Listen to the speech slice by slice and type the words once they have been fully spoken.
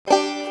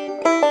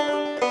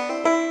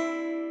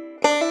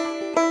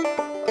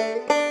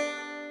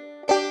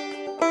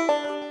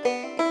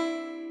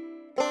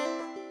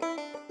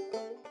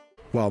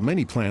While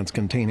many plants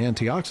contain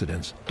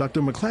antioxidants,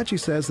 Dr. McClatchy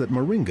says that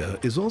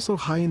moringa is also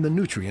high in the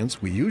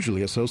nutrients we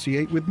usually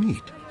associate with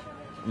meat.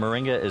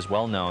 Moringa is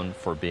well known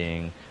for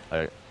being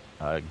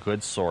a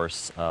good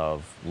source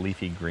of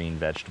leafy green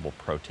vegetable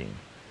protein.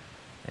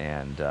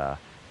 And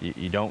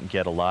you don't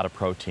get a lot of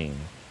protein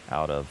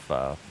out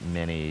of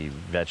many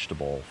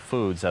vegetable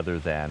foods other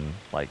than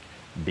like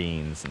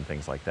beans and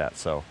things like that.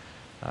 So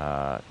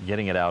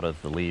getting it out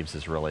of the leaves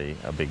is really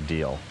a big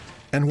deal.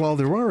 And while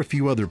there are a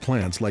few other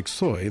plants like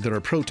soy that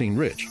are protein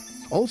rich,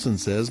 Olson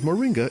says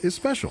moringa is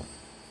special.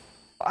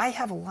 I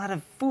have a lot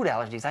of food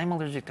allergies. I'm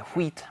allergic to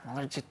wheat, I'm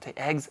allergic to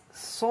eggs.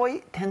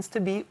 Soy tends to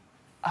be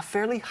a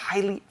fairly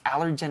highly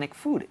allergenic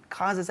food. It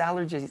causes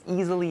allergies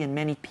easily in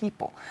many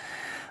people.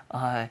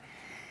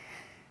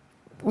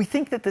 We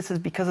think that this is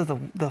because of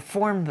the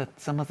form that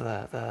some of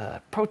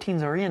the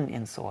proteins are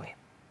in soy.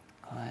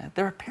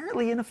 They're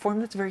apparently in a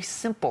form that's very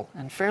simple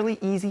and fairly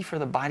easy for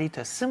the body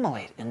to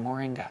assimilate in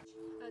moringa.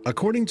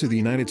 According to the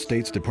United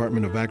States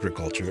Department of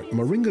Agriculture,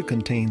 moringa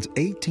contains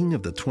 18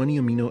 of the 20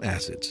 amino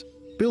acids,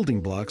 building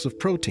blocks of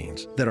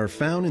proteins that are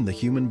found in the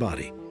human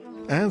body.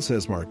 And,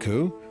 says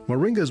Marcoux,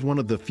 moringa is one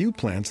of the few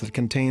plants that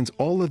contains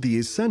all of the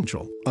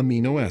essential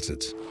amino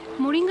acids.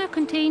 Moringa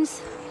contains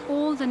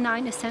all the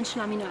 9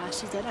 essential amino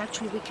acids that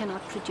actually we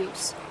cannot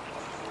produce.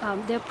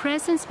 Their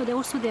presence, but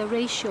also their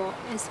ratio,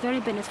 is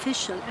very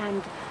beneficial,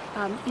 and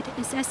it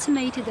is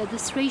estimated that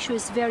this ratio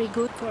is very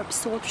good for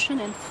absorption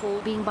and for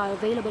being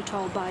bioavailable to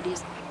our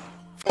bodies.